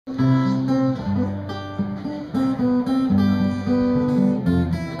I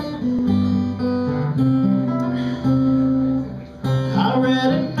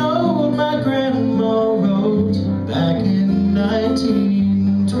read a note my grandma wrote back in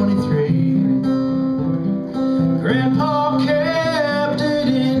 1923. Grandpa kept it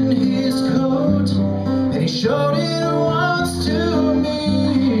in his coat, and he showed it once to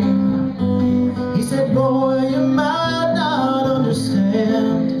me. He said, "Boy, you might not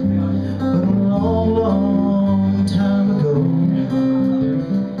understand, but a long, long time ago,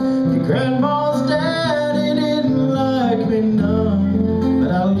 your grandma's daddy didn't like me none,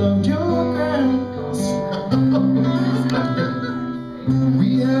 but I loved your grandpas."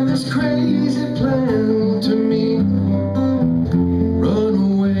 We have this crazy plan to meet, run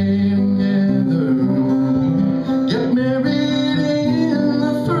away together, get married in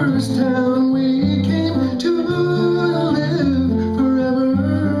the first town we came to, live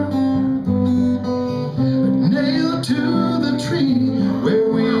forever, nailed to the tree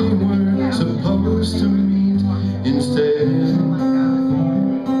where we were supposed to meet instead.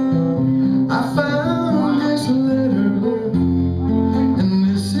 I found this letter, and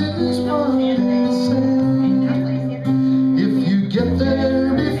this is what it said. If you get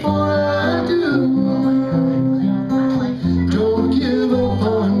there before I do, don't give up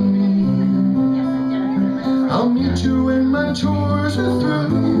on me. I'll meet you when my chores are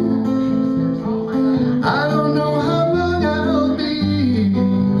through. I don't know how long I'll be,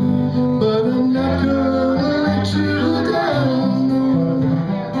 but I'm not gonna let you down.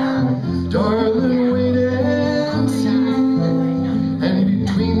 Darling, wait and see. And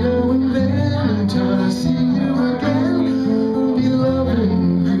between now and then, until I see you again, be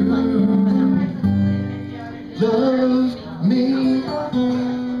loving you. Love me.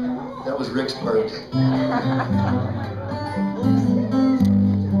 That was Rick's part.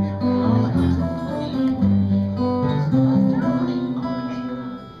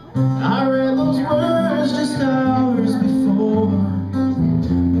 I read those words just hours before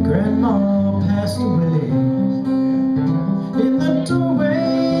my grandma passed away, in the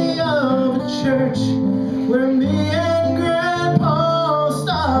doorway of a church where me and Grandpa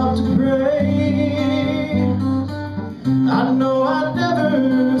stopped to pray. I know I'd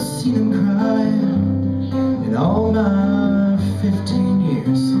never seen him cry in all my 15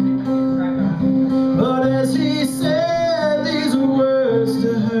 years, but as he said these words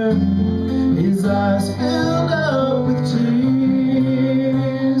to her, his eyes filled up with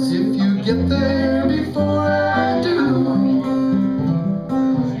tears. If you get there before I do,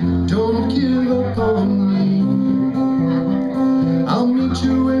 don't give up on me. I'll meet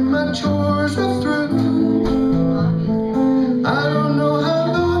you when my chores are through. I don't know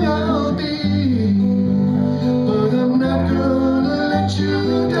how long I'll be, but I'm not gonna let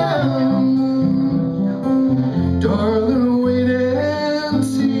you down. Darling,